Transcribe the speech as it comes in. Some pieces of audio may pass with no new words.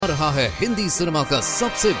रहा है हिंदी सिनेमा का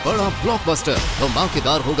सबसे बड़ा ब्लॉकबस्टर।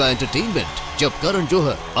 धमाकेदार होगा एंटरटेनमेंट जब करण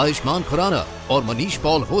जौहर, आयुष्मान खुराना और मनीष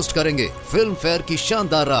पॉल होस्ट करेंगे फिल्म फेयर की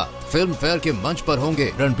शानदार रात। फिल्म फेयर के मंच पर होंगे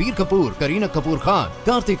रणबीर कपूर, करीना कपूर खान,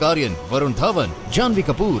 कार्तिक आर्यन, वरुण धवन, जानवी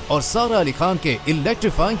कपूर और सारा अली खान के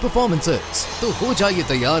इलेक्ट्रीफाइंग परफॉर्मेंसेस। तो हो जाइए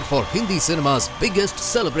तैयार for Hindi cinema's biggest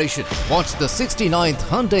celebration. Watch the 69th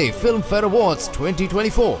Hyundai Film Fair Awards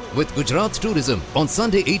 2024 with Gujarat Tourism on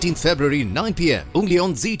Sunday 18th February 9 p.m. only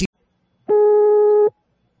on ZT.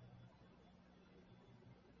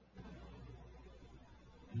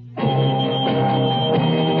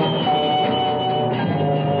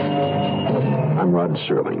 I'm Rod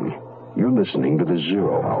Serling. You're listening to the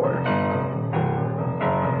Zero Hour.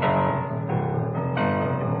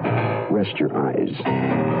 Rest your eyes.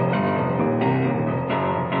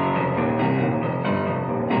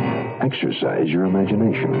 Exercise your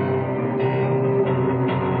imagination.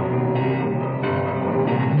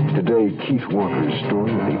 Today, Keith Walker's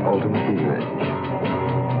story of the ultimate revenge.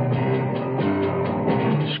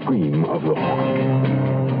 Scream of the Hawk.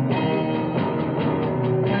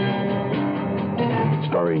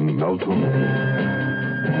 Starring Mel Torme.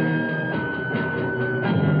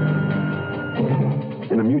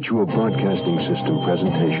 In a Mutual Broadcasting System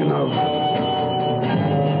presentation of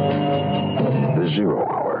The Zero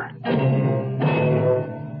Hour.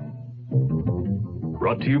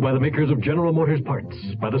 Brought to you by the makers of General Motors Parts,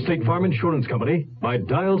 by the State Farm Insurance Company, by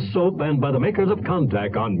Dial Soap, and by the makers of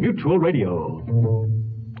Contact on Mutual Radio.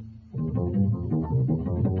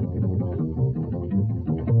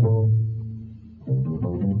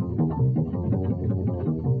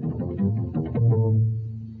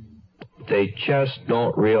 They just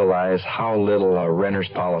don't realize how little a renter's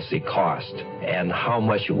policy costs and how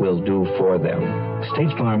much it will do for them.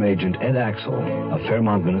 State Farm agent Ed Axel of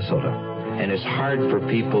Fairmont, Minnesota. And it's hard for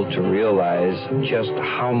people to realize just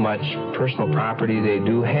how much personal property they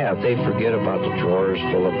do have. They forget about the drawers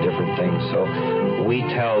full of different things. So we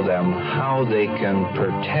tell them how they can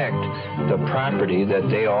protect the property that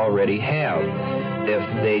they already have.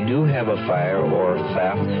 If they do have a fire or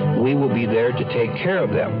theft, we will be there to take care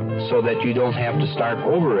of them so that you don't have to start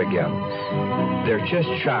over again. They're just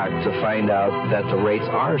shocked to find out that the rates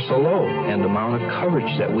are so low and the amount of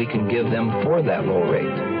coverage that we can give them for that low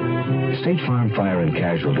rate. State Farm Fire and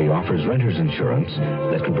Casualty offers renter's insurance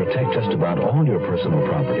that can protect just about all your personal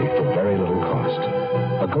property for very little cost.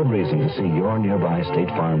 A good reason to see your nearby State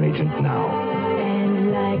Farm agent now.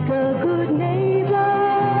 And like a good neighbor,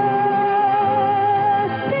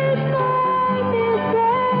 State Farm is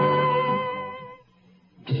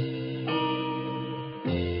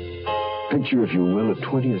there. Picture, if you will, a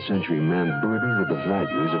 20th century man burdened with the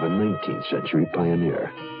values of a 19th century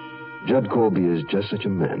pioneer. Judd Colby is just such a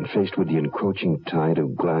man, faced with the encroaching tide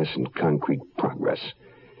of glass and concrete progress.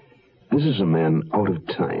 This is a man out of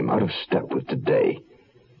time, out of step with today.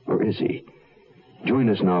 Or is he? Join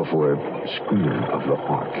us now for Scream of the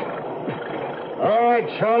Hawk. All right,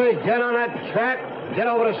 Charlie, get on that track. Get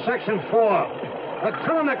over to Section 4.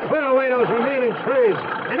 Tell them to clear away those remaining trees.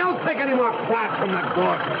 And don't take any more crap from the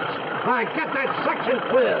Gawkers. All right, get that section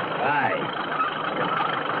clear. Aye.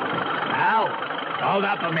 Al, hold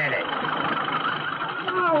up a minute.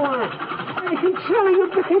 I can tell you,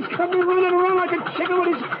 he's coming running around like a chicken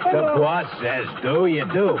with his head The off. boss says do, you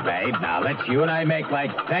do, babe. Now, let's you and I make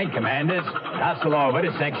like tank commanders. Hustle over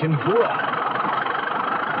to Section 4.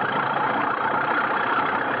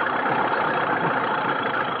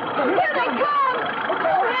 Here they come!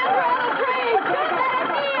 Hands are on the trees! Get that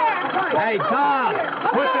here! Hey, Tom,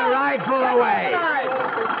 put the rifle away.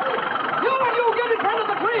 You and you get in front of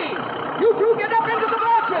the tree. You two get up into the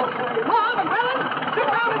branches. Tom and Helen, sit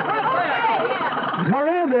down in front there.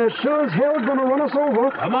 Maria, they're sure as hell's gonna run us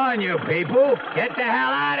over. Come on, you people. Get the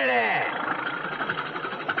hell out of there.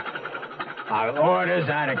 Our orders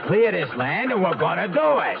are to clear this land, and we're gonna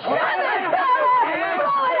do it.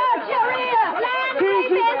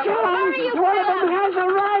 One of them has a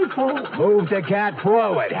rifle. Move the cat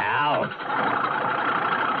forward, Hal.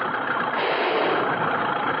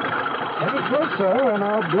 Very close, sir, and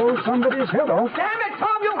I'll blow somebody's head off. Damn it,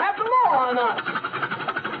 Tom, you'll have the law on us.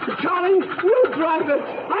 Charlie, you drive it.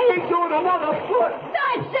 I ain't doing another foot.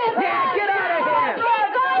 That's it! Yeah, get out of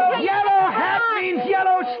here. Yellow hat means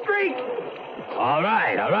yellow streak. All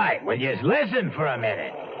right. Well, just listen for a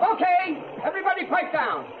minute. Okay, everybody pipe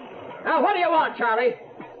down. Now, what do you want, Charlie?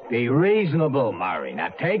 Be reasonable, Murray. Now,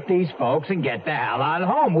 take these folks and get the hell on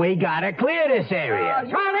home. We gotta clear this area.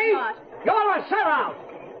 Charlie, you're a sellout.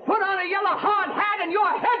 Put on a yellow hard hat and your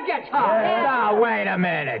head gets hard. Now, wait a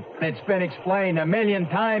minute. It's been explained a million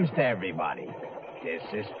times to everybody. This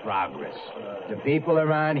is progress. The people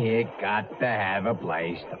around here got to have a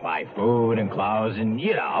place to buy food and clothes and,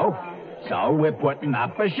 so we're putting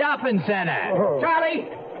up a shopping center. Charlie,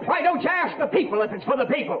 why don't you ask the people if it's for the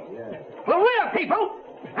people? Well, we're people,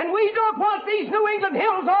 and we don't want these New England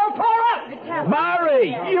hills all tore up.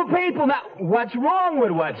 Murray, you people now, what's wrong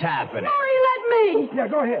with what's happening? Murray, let me. Yeah,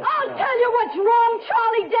 go ahead. I'll tell you what's wrong,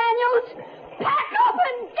 Charlie Daniels. Pack up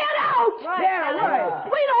and get out! Right.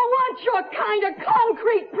 We don't want your kind of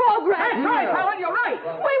concrete progress. That's right, Helen, you're right.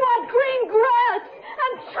 We want green grass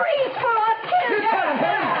and trees for our kids.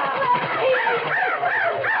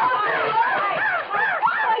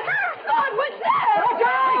 God, what's that? Look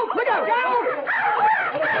out! Look out!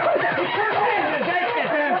 This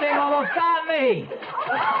damn thing almost got me.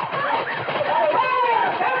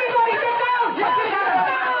 Everybody get down! Get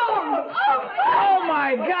down! Oh,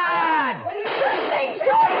 my God!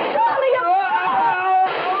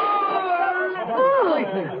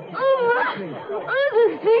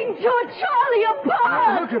 This thing tore Charlie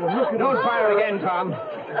apart. Look at him. Don't fire again, Tom.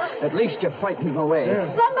 At least you frightened him away.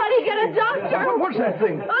 Somebody get a doctor. What's that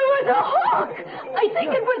thing? It was a hawk. I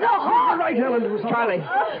think it was a hawk. Right, Helen. It was Charlie.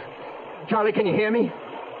 Charlie, can you hear me?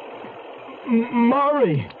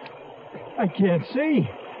 Murray, I can't see.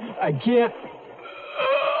 I can't.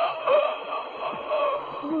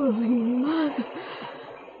 Holy mother.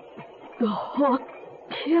 The hawk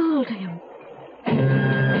killed him.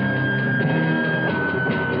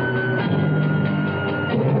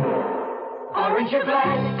 Orange or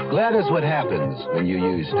black? Glad is what happens when you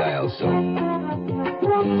use Dial soap.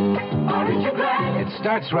 Orange or black? It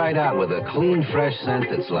starts right out with a clean, fresh scent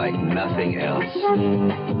that's like nothing else.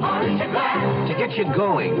 Orange or black? To get you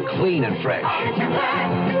going, clean and fresh. Orange or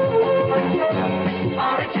black?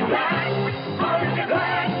 Orange or black? Orange or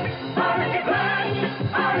black? Orange or black?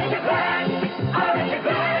 Orange or black? Orange or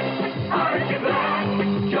black? Orange or black?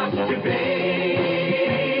 Just to be.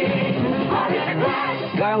 Orange or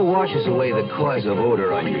black? Dial washes away the cause of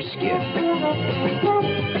odor on your skin.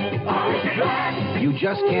 Orange or black? You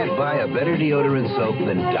just can't buy a better deodorant soap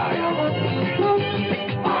than Dial.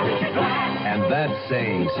 Orange or black? And that's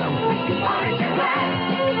saying something. Orange or black?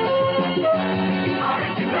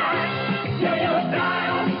 Orange or black? Do your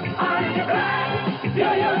Dial? Orange or black? Do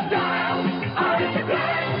your Dial? Orange or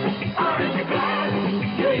black? Orange or black?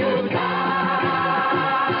 Do your Dial?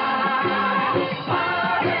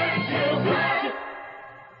 Orange or black?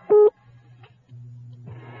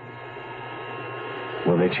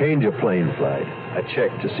 When they change a plane flight, I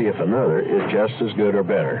check to see if another is just as good or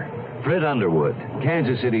better. Fred Underwood,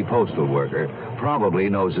 Kansas City postal worker, probably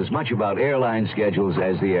knows as much about airline schedules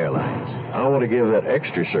as the airlines. I want to give that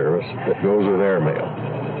extra service that goes with airmail.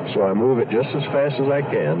 So I move it just as fast as I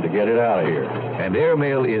can to get it out of here. And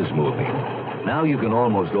airmail is moving. Now you can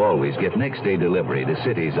almost always get next-day delivery to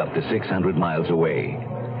cities up to 600 miles away.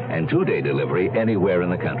 And two-day delivery anywhere in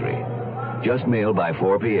the country. Just mail by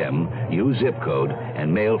 4 p.m., use zip code,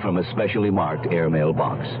 and mail from a specially marked airmail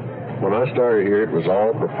box. When I started here, it was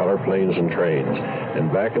all propeller planes and trains.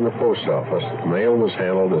 And back in the post office, mail was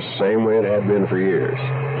handled the same way it had been for years.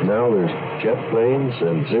 Now there's jet planes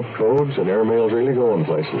and zip codes, and airmail's really going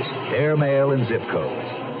places. Airmail and zip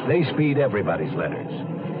codes. They speed everybody's letters.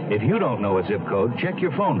 If you don't know a zip code, check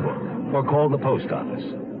your phone book or call the post office.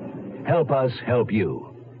 Help us help you.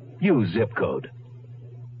 Use zip code.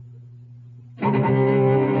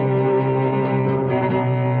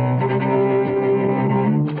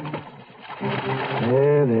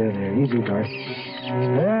 There. Easy, Garth.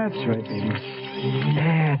 That's right, baby.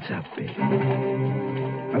 That's a baby.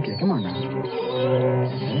 Okay, come on now.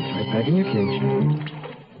 That's right, back in your cage.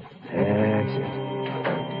 That's it.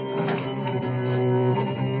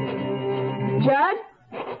 Judd?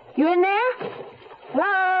 You in there?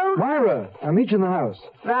 Hello? Myra, I'll meet you in the house.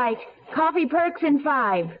 Right. Coffee perks in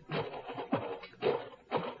 5.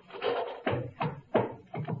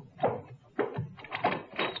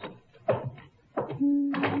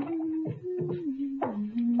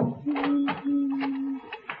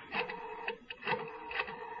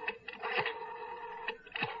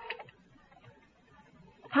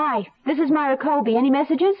 Hi, this is Myra Colby. Any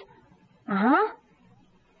messages? Uh-huh.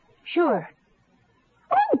 Sure.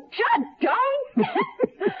 Oh, Judd, don't!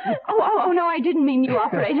 oh, no, I didn't mean you,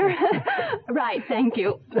 operator. Right, thank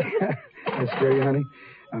you. I scare you, honey?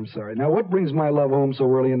 I'm sorry. Now, what brings my love home so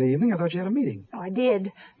early in the evening? I thought you had a meeting. Oh, I did,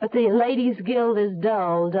 but the Ladies' Guild is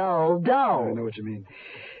dull. I know what you mean.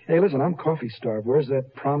 Hey, listen, I'm coffee-starved. Where's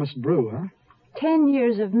that promised brew, huh? 10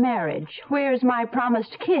 years of marriage. Where's my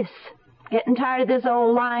promised kiss? Getting tired of this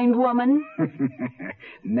old lined woman?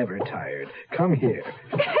 Never tired. Come here.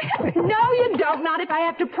 No, you don't. Not if I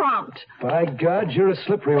have to prompt. By God, you're a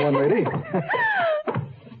slippery one, lady.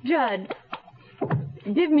 Judd,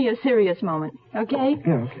 give me a serious moment, okay?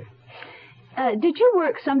 Yeah, okay. Did you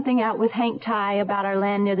work something out with Hank Ty about our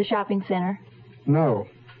land near the shopping center? No,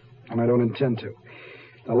 and I don't intend to.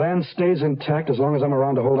 The land stays intact as long as I'm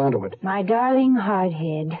around to hold on to it. My darling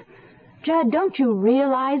hardhead. Judd, don't you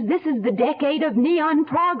realize this is the decade of neon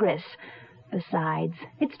progress? Besides,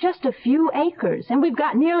 it's just a few acres, and we've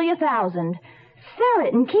got nearly 1,000. Sell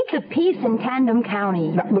it and keep the peace in Tandem County.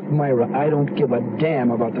 Now, look, Myra, I don't give a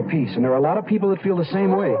damn about the peace, and there are a lot of people that feel the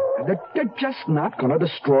same way. They're just not going to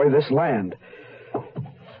destroy this land.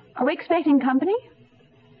 Are we expecting company?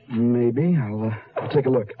 Maybe. I'll take a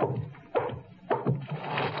look.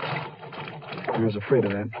 I was afraid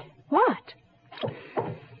of that. What?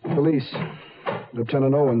 Police.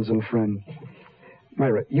 Lieutenant Owens and friend.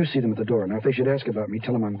 Myra, you see them at the door. Now, if they should ask about me,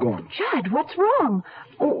 tell them I'm gone. Judd, what's wrong?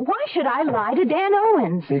 Why should I lie to Dan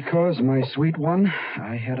Owens? Because, my sweet one,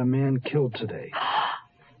 I had a man killed today.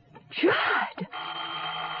 Judd!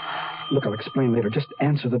 Look, I'll explain later. Just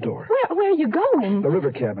answer the door. Where are you going? The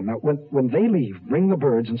river cabin. Now, when they leave, bring the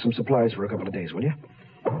birds and some supplies for a couple of days, will you?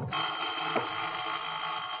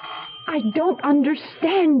 I don't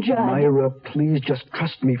understand, Judd. Myra, please just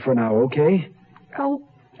trust me for now, okay? Oh,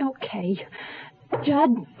 okay. Judd,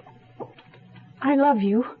 I love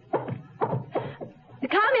you.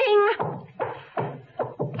 Coming!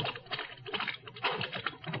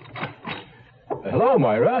 Hello,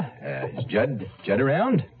 Myra. Is Judd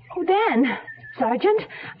around? Oh, Dan. Sergeant.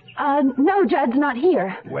 No, Judd's not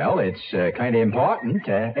here. Well, it's kind of important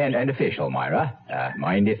and official, Myra.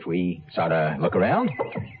 Mind if we sort of look around?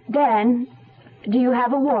 Dan, do you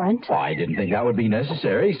have a warrant? Well, I didn't think that would be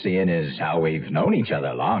necessary, seeing as how we've known each other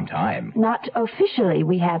a long time. Not officially,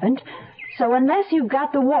 we haven't. So unless you've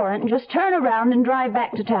got the warrant, just turn around and drive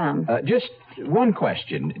back to town. Just one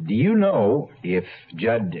question. Do you know if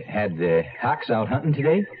Judd had the hawks out hunting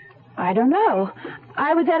today? I don't know.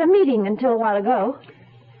 I was at a meeting until a while ago.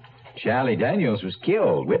 Charlie Daniels was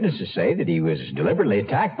killed. Witnesses say that he was deliberately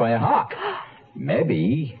attacked by a hawk.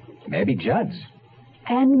 Maybe Judd's.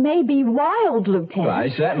 And maybe Wild, Lieutenant. Well, I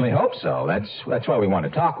certainly hope so. That's why we want to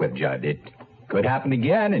talk with Judd. It could happen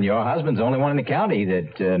again, and your husband's the only one in the county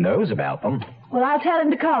that knows about them. Well, I'll tell him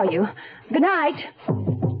to call you. Good night.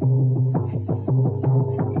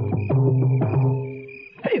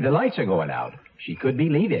 Hey, the lights are going out. She could be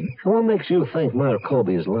leaving. What makes you think Myra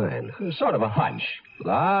Colby is lying? Sort of a hunch. A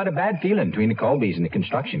lot of bad feeling between the Colbys and the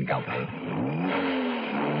construction company.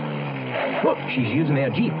 Look, she's using their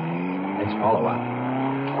Jeep. Let's follow her.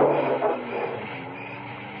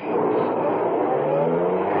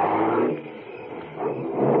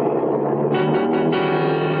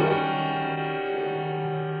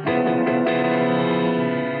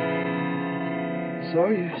 So,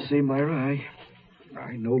 you see, Myra,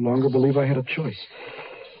 I no longer believe I had a choice.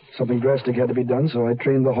 Something drastic had to be done, so I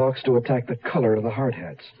trained the Hawks to attack the color of the hard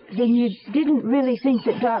hats. Then you didn't really think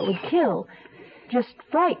that Dart would kill. Just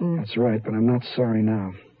frightened. That's right, but I'm not sorry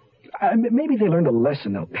now. Maybe they learned a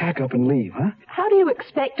lesson. They'll pack up and leave, huh? How do you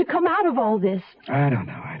expect to come out of all this? I don't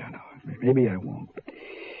know. Maybe I won't.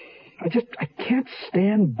 I can't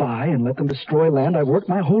stand by and let them destroy land I've worked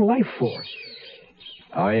my whole life for.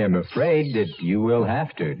 I am afraid that you will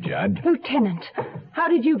have to, Judd. Lieutenant, how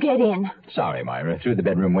did you get in? Sorry, Myra, through the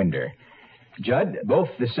bedroom window. Judd, both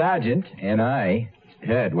the sergeant and I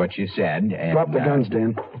heard what you said, and... Drop the guns,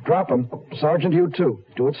 Dan. Drop them. Sergeant, you too.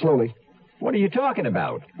 Do it slowly. What are you talking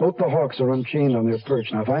about? Both the Hawks are unchained on their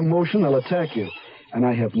perch. Now, if I motion, they'll attack you. And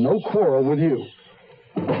I have no quarrel with you.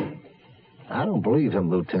 I don't believe him,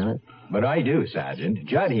 Lieutenant. But I do, Sergeant.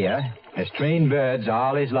 Judd here has trained birds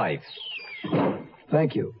all his life.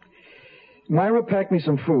 Thank you. Myra packed me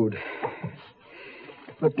some food.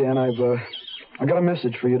 Look, Dan, I've got a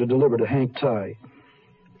message for you to deliver to Hank Ty.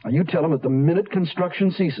 Now, you tell him that the minute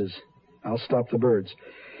construction ceases, I'll stop the birds.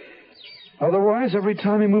 Otherwise, every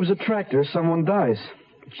time he moves a tractor, someone dies.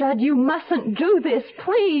 Judd, you mustn't do this,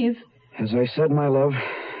 please. As I said, my love,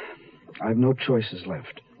 I've no choices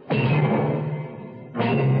left.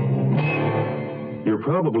 You're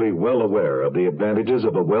probably well aware of the advantages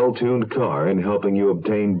of a well-tuned car in helping you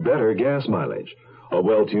obtain better gas mileage. A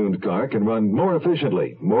well-tuned car can run more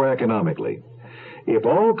efficiently, more economically. If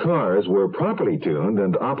all cars were properly tuned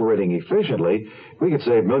and operating efficiently, we could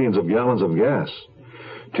save millions of gallons of gas.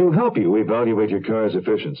 To help you evaluate your car's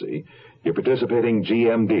efficiency, your participating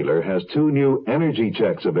GM dealer has 2 new energy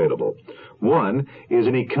checks available. One is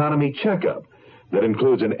an economy checkup. that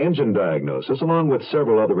includes an engine diagnosis along with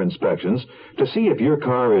several other inspections to see if your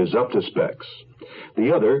car is up to specs.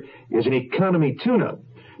 The other is an economy tune-up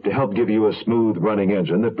to help give you a smooth-running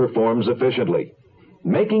engine that performs efficiently.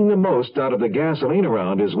 Making the most out of the gasoline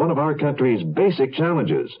around is one of our country's basic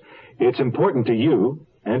challenges. It's important to you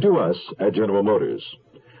and to us at General Motors.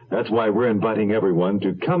 That's why we're inviting everyone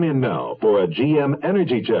to come in now for a GM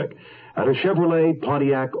energy check at a Chevrolet,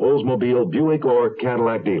 Pontiac, Oldsmobile, Buick, or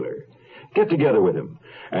Cadillac dealer. Get together with him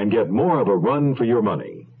and get more of a run for your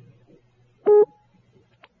money.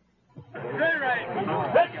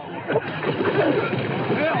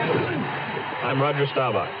 I'm Roger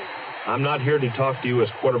Staubach. I'm not here to talk to you as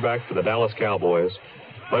quarterback for the Dallas Cowboys,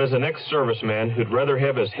 but as an ex-serviceman who'd rather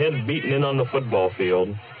have his head beaten in on the football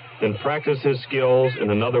field than practice his skills in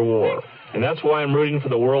another war. And that's why I'm rooting for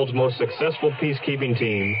the world's most successful peacekeeping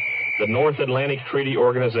team, the North Atlantic Treaty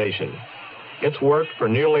Organization. It's worked for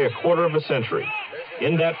nearly a quarter of a century.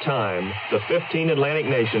 In that time, the 15 Atlantic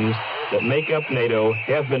nations that make up NATO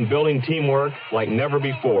have been building teamwork like never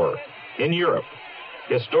before. In Europe,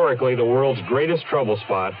 historically the world's greatest trouble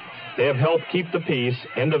spot, they have helped keep the peace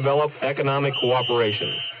and develop economic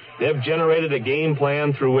cooperation. They have generated a game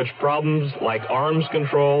plan through which problems like arms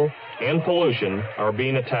control and pollution are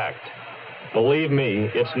being attacked. Believe me,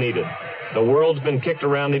 it's needed. The world's been kicked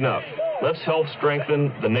around enough. Let's help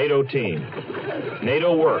strengthen the NATO team.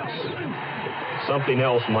 NATO works. Something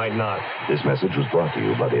else might not. This message was brought to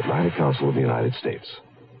you by the Atlantic Council of the United States.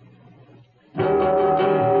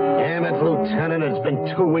 Damn it, Lieutenant. It's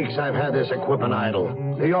been 2 weeks I've had this equipment idle.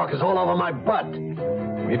 New York is all over my butt.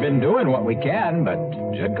 We've been doing what we can, but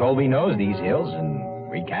Judd Colby knows these hills, and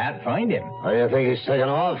we can't find him. Oh, you think he's taken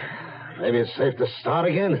off? Maybe it's safe to start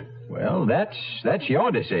again? Well, that's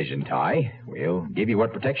your decision, Ty. We'll give you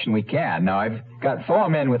what protection we can. Now, I've got 4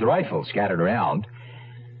 men with rifles scattered around.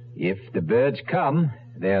 If the birds come,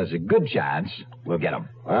 there's a good chance we'll get them.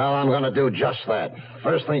 Well, I'm going to do just that.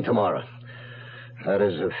 First thing tomorrow. That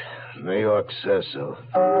is, if New York says so.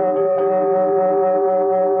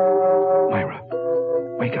 Myra,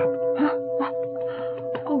 wake up. Huh?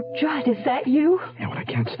 Oh, Judd, is that you? Yeah, well, I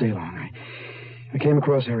can't stay long. I came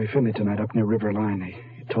across Harry Finley tonight up near River Line.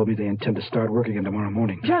 They told me they intend to start work again tomorrow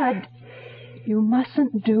morning. Judd, you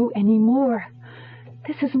mustn't do any more.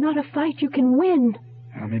 This is not a fight you can win.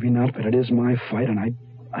 Well, maybe not, but it is my fight, and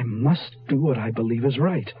I must do what I believe is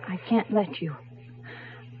right. I can't let you.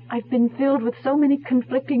 I've been filled with so many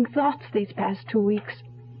conflicting thoughts these past 2 weeks.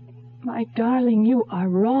 My darling, you are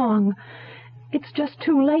wrong. It's just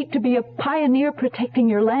too late to be a pioneer protecting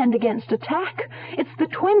your land against attack. It's the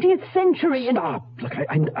 20th century and... Stop. Look,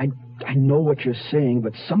 I know what you're saying,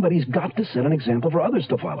 but somebody's got to set an example for others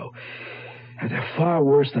to follow. They're far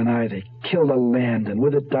worse than I. They kill the land, and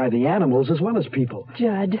with it die the animals as well as people.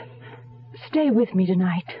 Judd, stay with me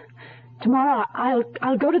tonight. Tomorrow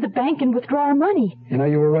I'll go to the bank and withdraw our money. You know,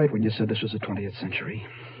 you were right when you said this was the 20th century.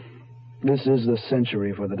 This is the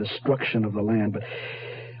century for the destruction of the land, but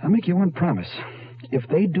I'll make you one promise. If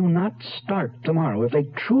they do not start tomorrow, if they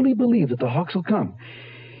truly believe that the Hawks will come,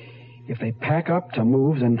 if they pack up to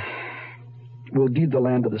move, then we'll deed the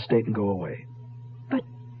land to the state and go away. But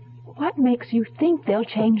what makes you think they'll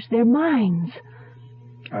change their minds?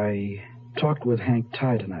 I talked with Hank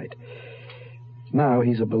Ty tonight. Now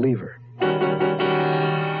he's a believer.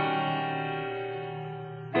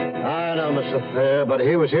 I know, Mr. Thayer, but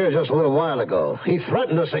he was here just a little while ago. He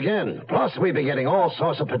threatened us again. Plus, we've been getting all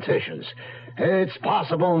sorts of petitions. It's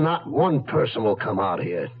possible not one person will come out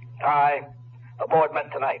here. Ty, the board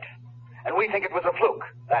met tonight, and we think it was a fluke,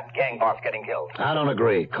 that gang boss getting killed. I don't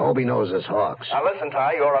agree. Colby knows his Hawks. Now listen,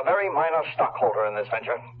 Ty, you're a very minor stockholder in this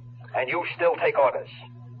venture, and you still take orders.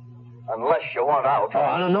 Unless you want out.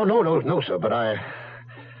 Oh, no, sir, but I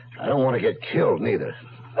don't want to get killed, neither.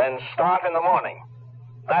 Then start in the morning.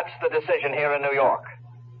 That's the decision here in New York.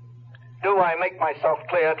 Do I make myself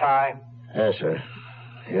clear, Ty? Yes, sir.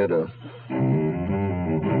 You do.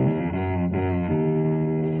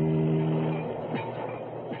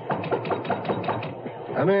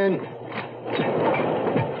 Come in.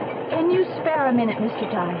 Can you spare a minute,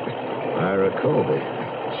 Mr. Ty? Myra Colby.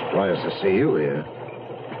 Surprised to see you here.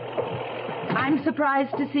 I'm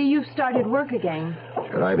surprised to see you've started work again.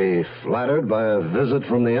 Should I be flattered by a visit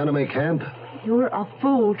from the enemy camp? You're a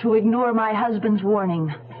fool to ignore my husband's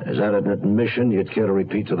warning. Is that an admission you'd care to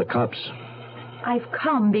repeat to the cops? I've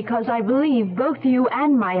come because I believe both you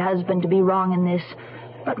and my husband to be wrong in this.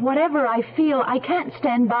 But whatever I feel, I can't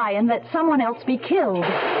stand by and let someone else be killed.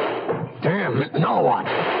 Damn, now what?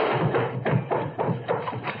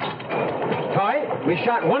 Ty, we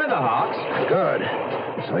shot one of the Hawks. Good.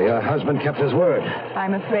 So your husband kept his word.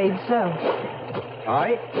 I'm afraid so.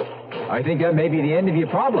 I think that may be the end of your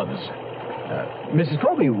problems. Mrs.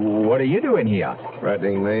 Colby, what are you doing here?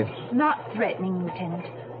 Threatening me? Not threatening, Lieutenant.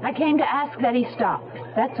 I came to ask that he stop.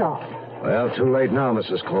 That's all. Well, too late now,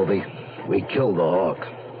 Mrs. Colby. We killed the hawk.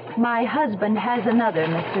 My husband has another,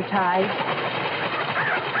 Mr. Tighe.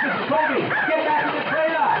 Mrs. Colby, get back in the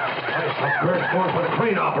trailer! That's a first one for the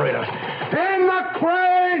crane operator. In the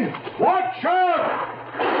crane! Watch out!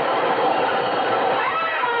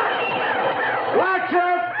 Watch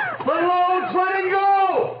out! The load's letting go!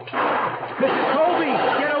 Mrs. Colby,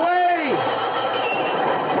 get away!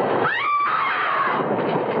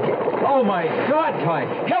 Oh, my God, Ty.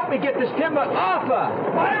 Help me get this timber off her.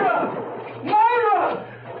 Myra! Myra!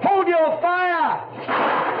 Hold your fire!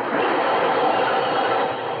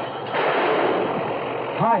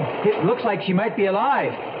 Ty, it looks like she might be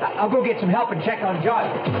alive. I'll go get some help and check on Judd.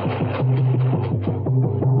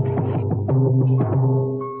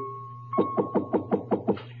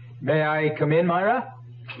 May I come in, Myra?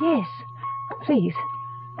 Yes, please.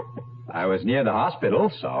 I was near the hospital,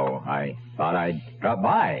 so I thought I'd drop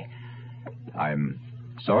by. I'm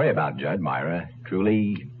sorry about Judd, Myra.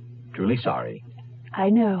 Truly sorry. I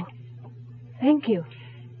know. Thank you.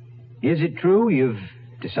 Is it true you've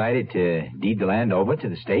decided to deed the land over to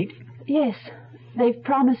the state? Yes, they've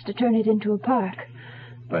promised to turn it into a park.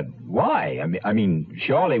 But why? I mean,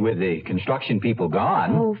 surely with the construction people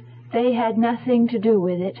gone... Oh, they had nothing to do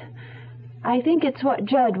with it. I think it's what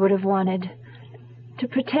Judd would have wanted. To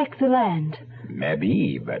protect the land.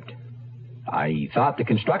 Maybe, but I thought the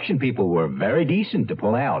construction people were very decent to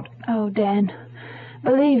pull out. Oh, Dan,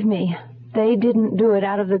 believe me, they didn't do it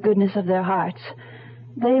out of the goodness of their hearts.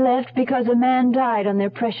 They left because a man died on their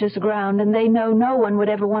precious ground, and they know no one would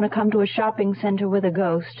ever want to come to a shopping center with a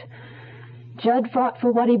ghost. Judd fought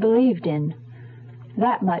for what he believed in.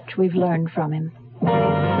 That much we've learned from him.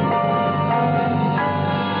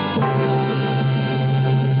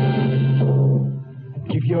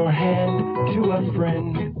 Give your hand to a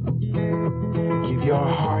friend. Give your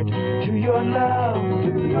heart to your love.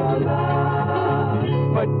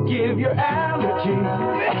 But give your allergy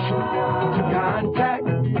to Contact.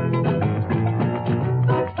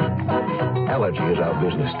 Allergy is our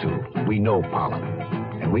business, too. We know pollen.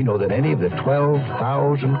 And we know that any of the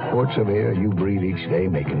 12,000 quarts of air you breathe each day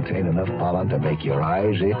may contain enough pollen to make your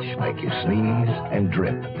eyes itch, make you sneeze, and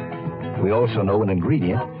drip. We also know an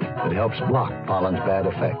ingredient that helps block pollen's bad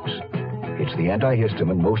effects. It's the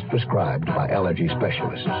antihistamine most prescribed by allergy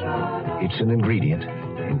specialists. It's an ingredient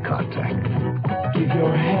in Contact. Give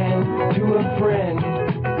your hand to a friend.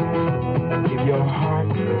 Give your heart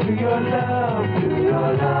to your love.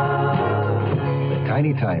 The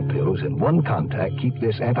tiny time pills in one Contact keep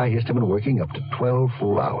this antihistamine working up to 12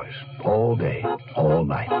 full hours. All day, all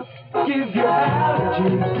night. Give your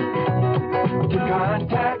allergies to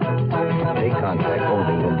Contact. Take Contact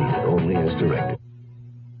only when needed, only as directed.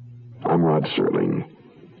 I'm Rod Serling.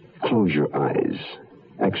 Close your eyes,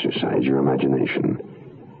 exercise your imagination,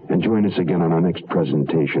 and join us again on our next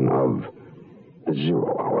presentation of The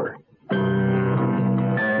Zero Hour.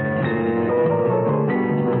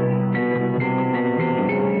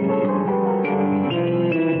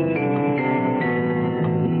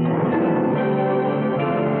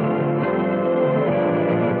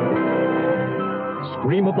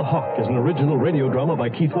 Scream of the Hawk is an original radio drama by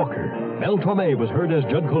Keith Walker. Mel Torme was heard as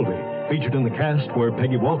Judd Colby. Featured in the cast were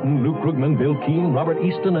Peggy Walton, Luke Krugman, Bill Keane, Robert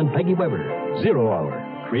Easton, and Peggy Weber. Zero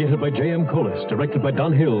Hour, created by J.M. Collis, directed by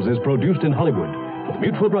Don Hills, is produced in Hollywood for the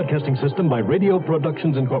Mutual Broadcasting System by Radio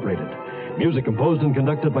Productions Incorporated. Music composed and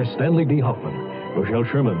conducted by Stanley D. Hoffman. Rochelle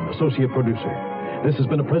Sherman, associate producer. This has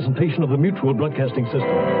been a presentation of the Mutual Broadcasting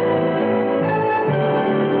System.